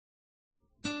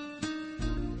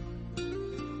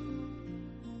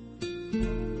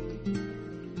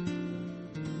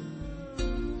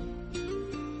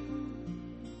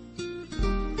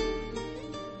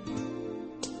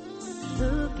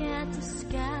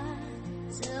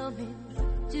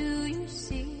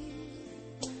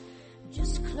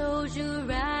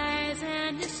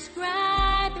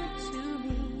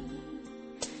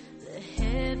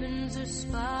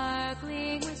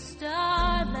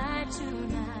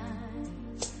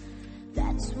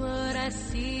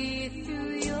see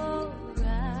through your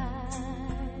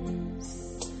eyes.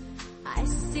 I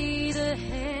see the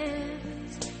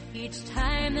heavens each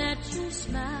time that you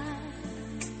smile.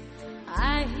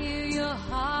 I hear your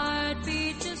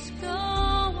heartbeat just go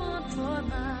on for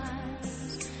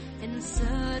miles. And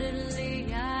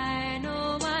suddenly I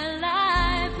know my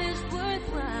life is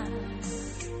worthwhile.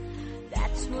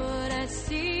 That's what I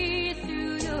see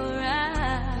through your eyes.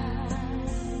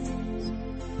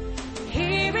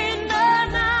 Here in the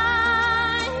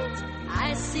night,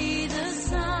 I see the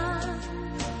sun.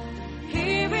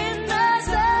 Here in the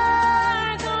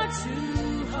dark, our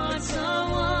two hearts are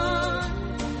one.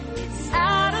 It's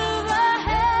out of our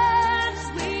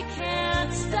hands, we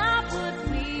can't stop what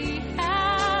we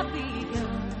have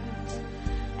begun.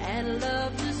 And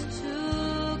love just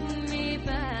took me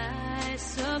by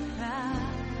surprise,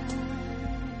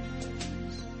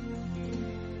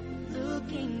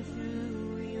 looking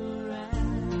through your eyes.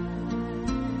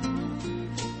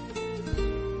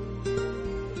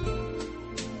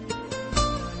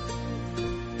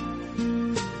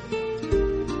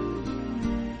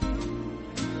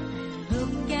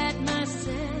 Look at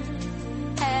myself,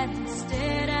 and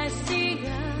instead I see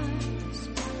us.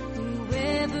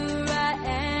 Whoever I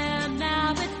am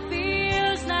now, it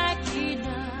feels like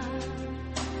enough.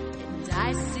 And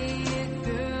I see a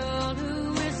girl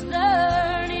who is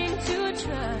learning to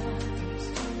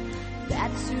trust.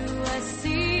 That's who I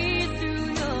see through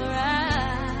your eyes.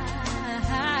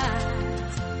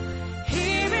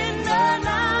 Here in the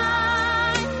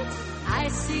night, I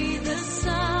see the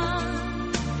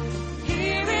sun.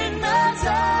 Here in the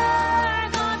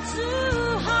dark, our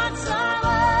two hearts are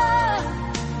one.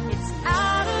 It's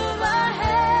out of our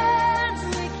hands,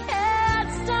 we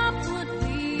can't stop what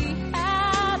we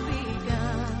have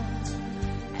begun.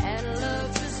 And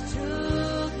love just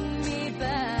took me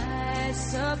by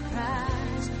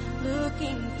surprise,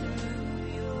 looking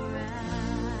through your eyes.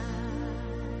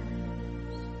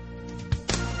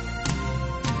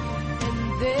 And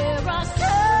there are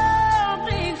some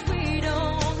things we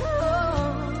don't know.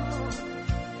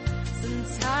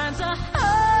 Sometimes a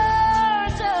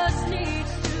heart just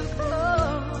needs to go.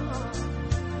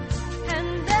 And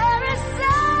there is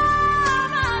so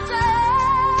much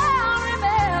I'll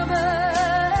remember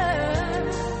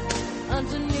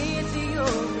underneath the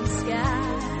open sky,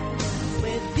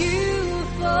 with you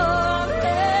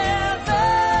forever.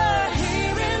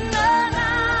 Here in the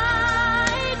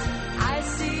night, I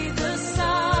see the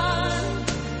sun.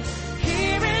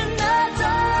 Here in the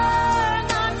dark,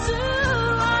 our two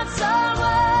hearts are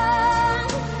one.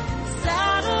 It's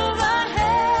out of our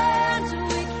hands,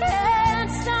 we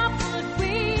can't stop what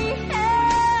we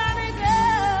have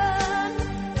begun.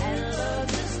 And love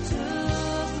just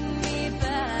took me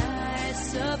by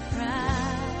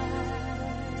surprise,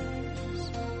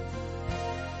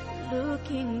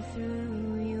 looking through